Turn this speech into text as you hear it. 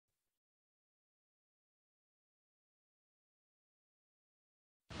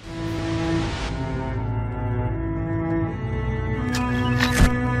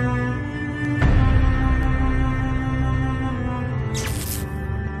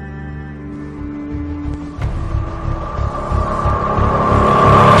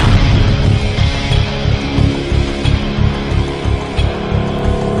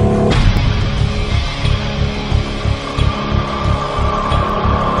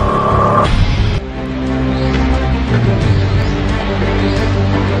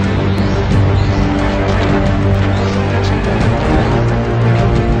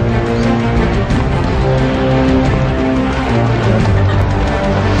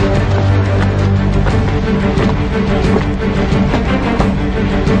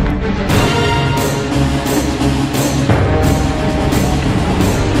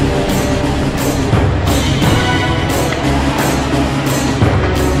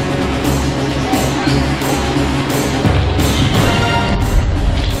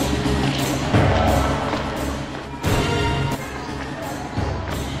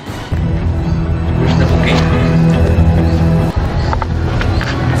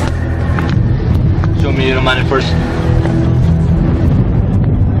show me your money first.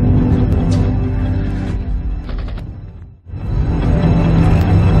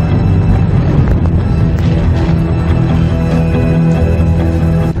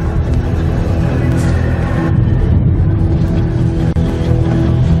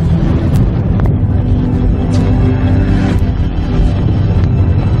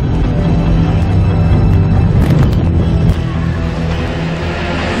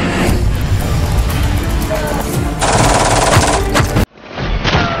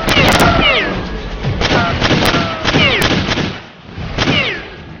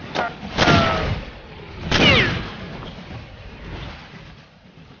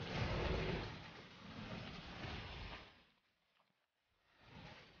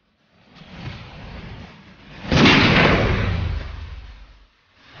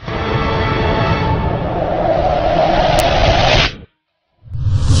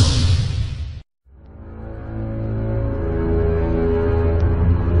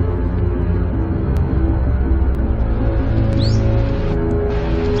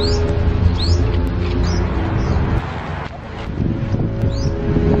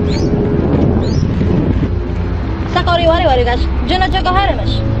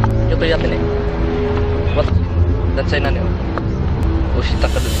 Yo estoy atendiendo. What? That's it, Nani. Oh, shit,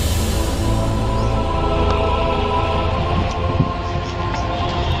 taka dun.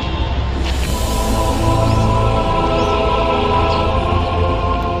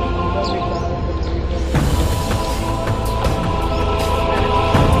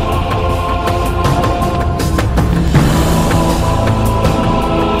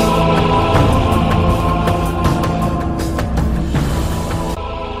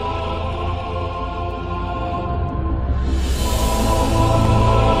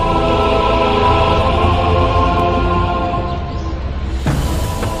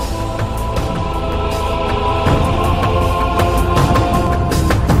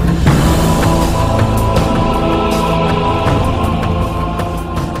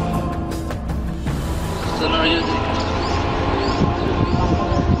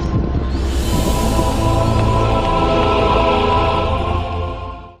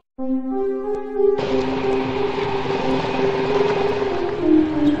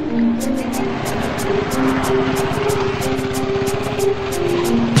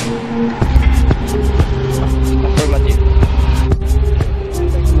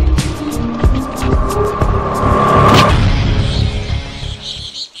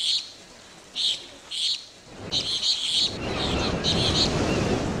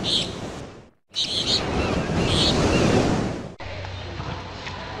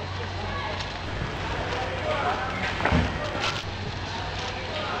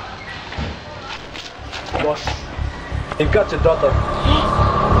 Boss, you've got your daughter.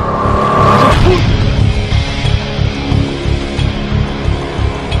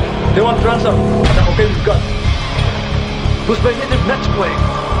 They want ransom, and I'm okay with God. Who's my native match playing?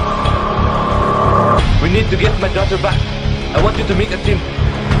 We need to get my daughter back. I want you to make a team.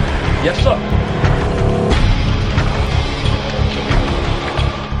 Yes, sir.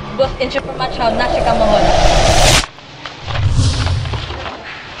 Boss, intro for match round, nasa kamahon.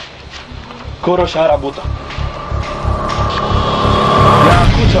 Koro Sharabuta. Ya,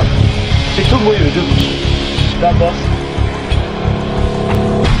 escucha. Si tú muy bien, that boss.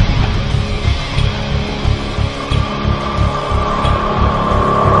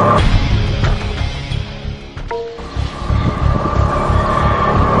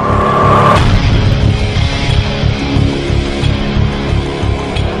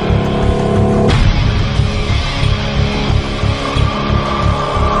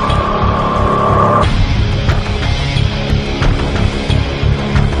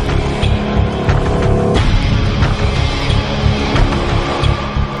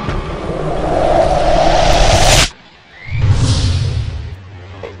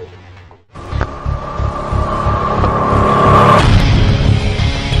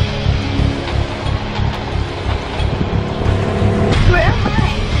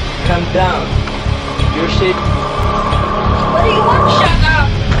 Calm down. You're safe. What do you want? Shut up!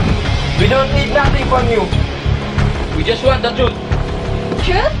 We don't need nothing from you. We just want the truth.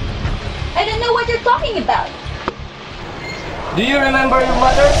 Truth? I don't know what you're talking about. Do you remember your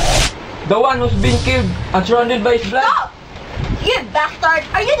mother? The one who's been killed and surrounded by his blood? Stop! You bastard!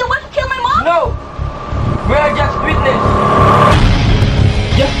 Are you the one who killed my mom? No! We are just witness.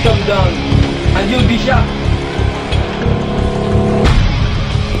 Just calm down and you'll be shocked.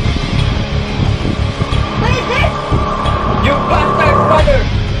 What is this? You bastard father!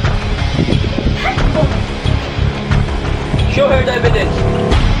 Show her the evidence.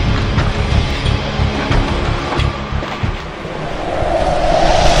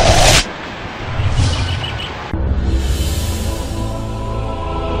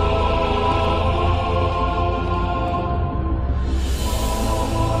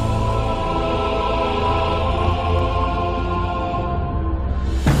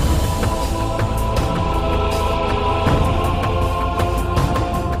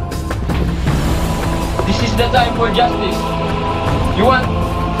 for justice. You want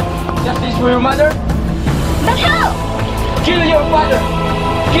justice for your mother? But how? Kill your father!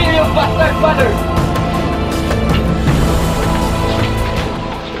 Kill your bastard father!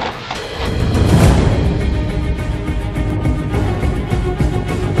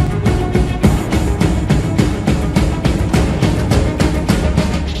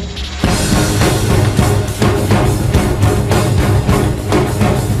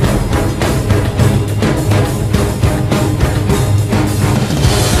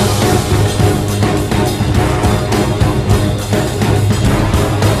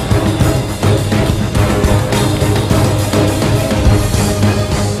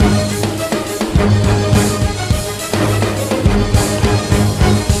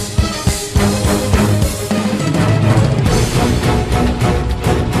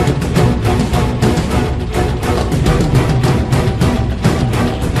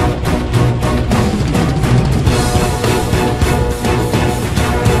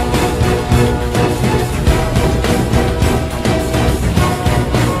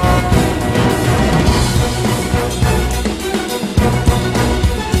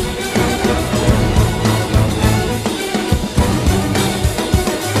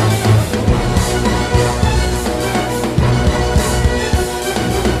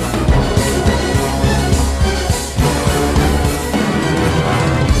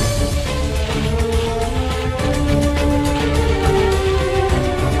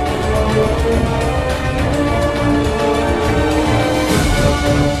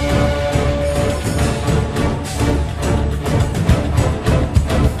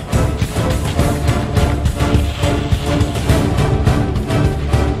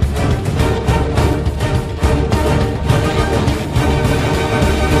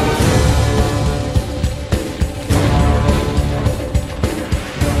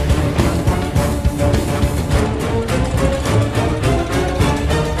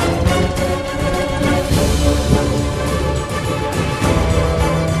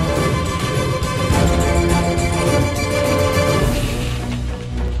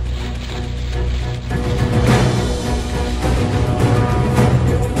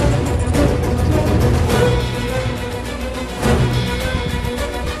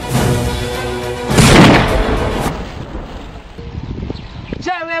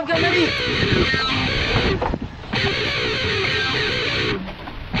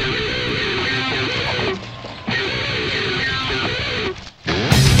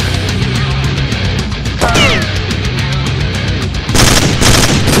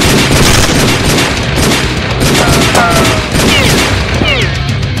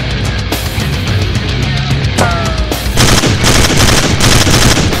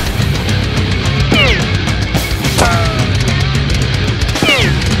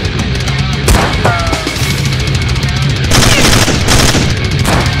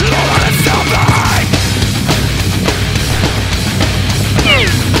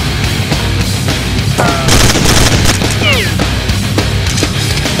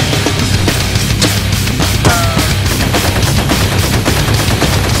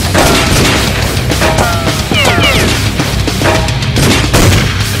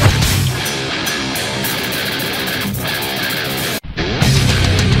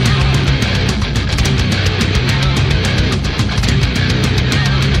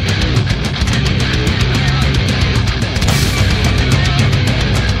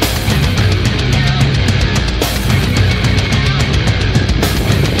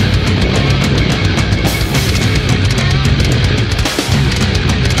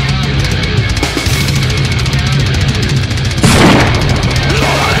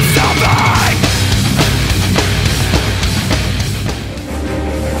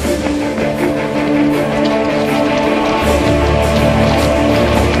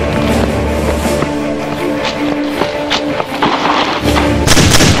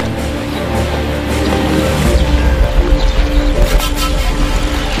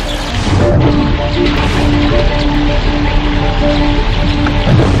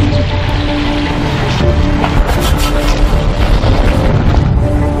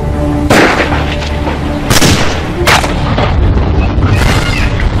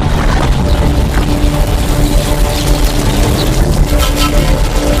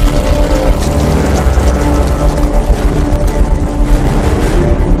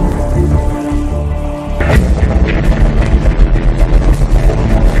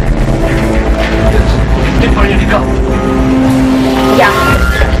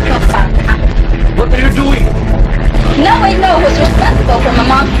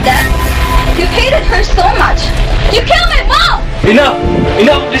 Enough!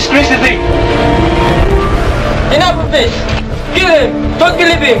 Enough of this crazy thing! witness! Kill him! Don't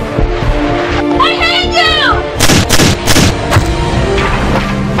believe him! I hate you!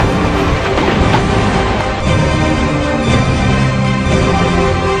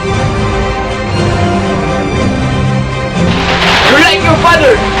 You're like your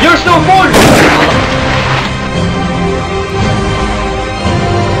father! You're so fool!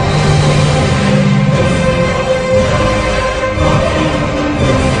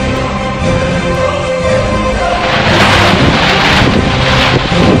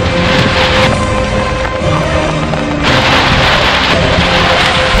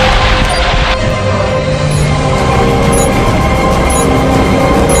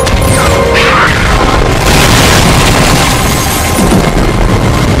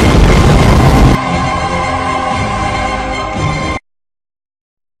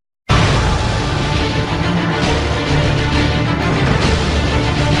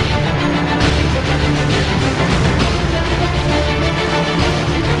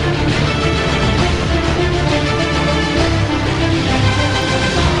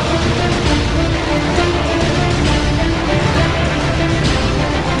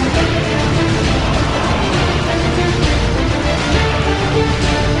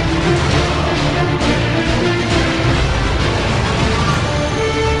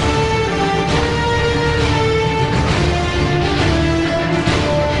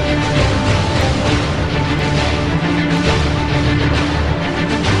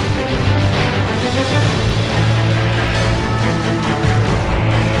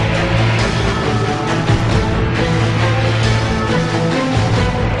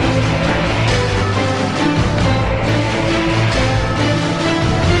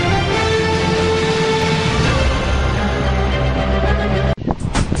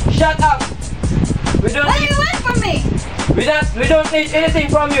 Shut up! What do you want from me? We don't need anything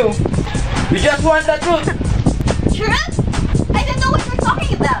from you. We just want the truth. Truth? I don't know what you're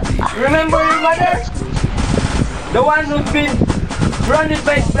talking about. Remember your mother? The one who's been surrounded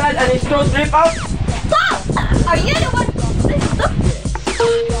by his blood and his throat ripped out? Stop! Are you the one?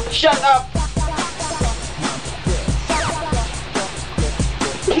 Shut up!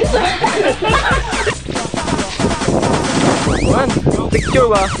 One, picture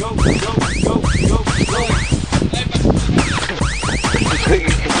ba?